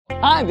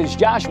Hi, this is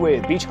Josh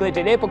with Biciclette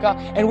D'Epoca,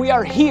 and we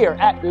are here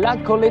at La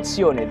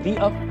Collezione,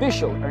 the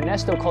official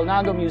Ernesto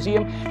Colnago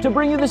Museum, to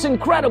bring you this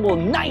incredible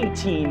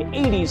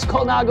 1980s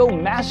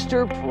Colnago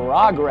Master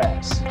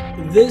Progress.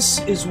 This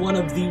is one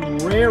of the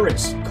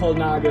rarest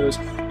Colnagos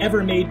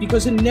ever made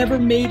because it never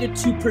made it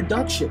to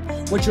production.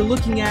 What you're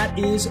looking at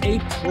is a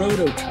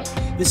prototype.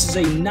 This is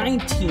a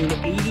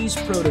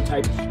 1980s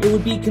prototype. It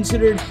would be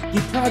considered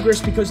the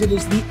progress because it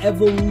is the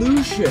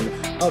evolution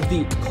of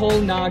the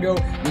Colnago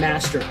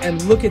Master.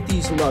 And look at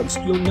these lugs.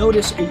 You'll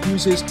notice it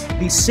uses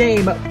the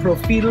same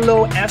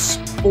Profilo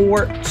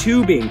S4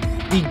 tubing,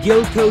 the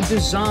gilco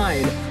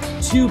design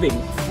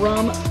tubing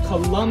from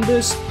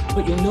Columbus,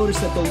 but you'll notice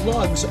that the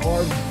lugs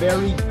are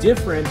very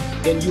different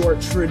than your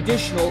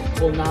traditional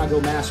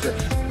Colnago Master.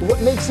 What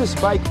makes this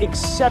bike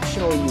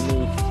exceptionally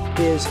unique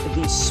is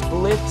the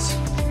split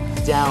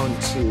down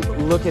tube.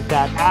 Look at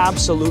that,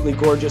 absolutely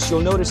gorgeous.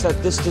 You'll notice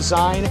that this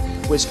design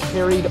was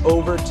carried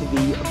over to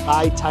the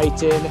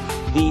Bi-Titan,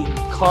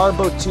 the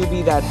Carbo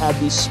Tubi that had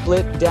the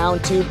split down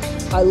tube.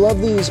 I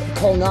love these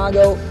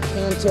Colnago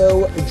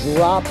Canto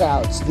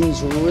dropouts,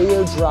 these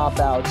rear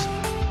dropouts.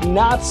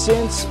 Not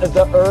since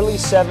the early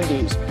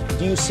 70s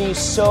do you see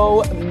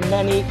so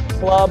many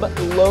club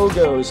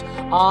logos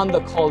on the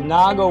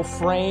Colnago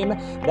frame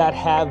that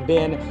have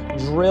been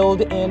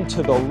drilled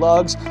into the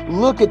lugs.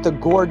 Look at the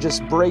gorgeous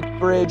brake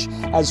bridge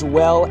as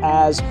well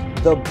as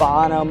the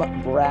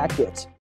bottom bracket.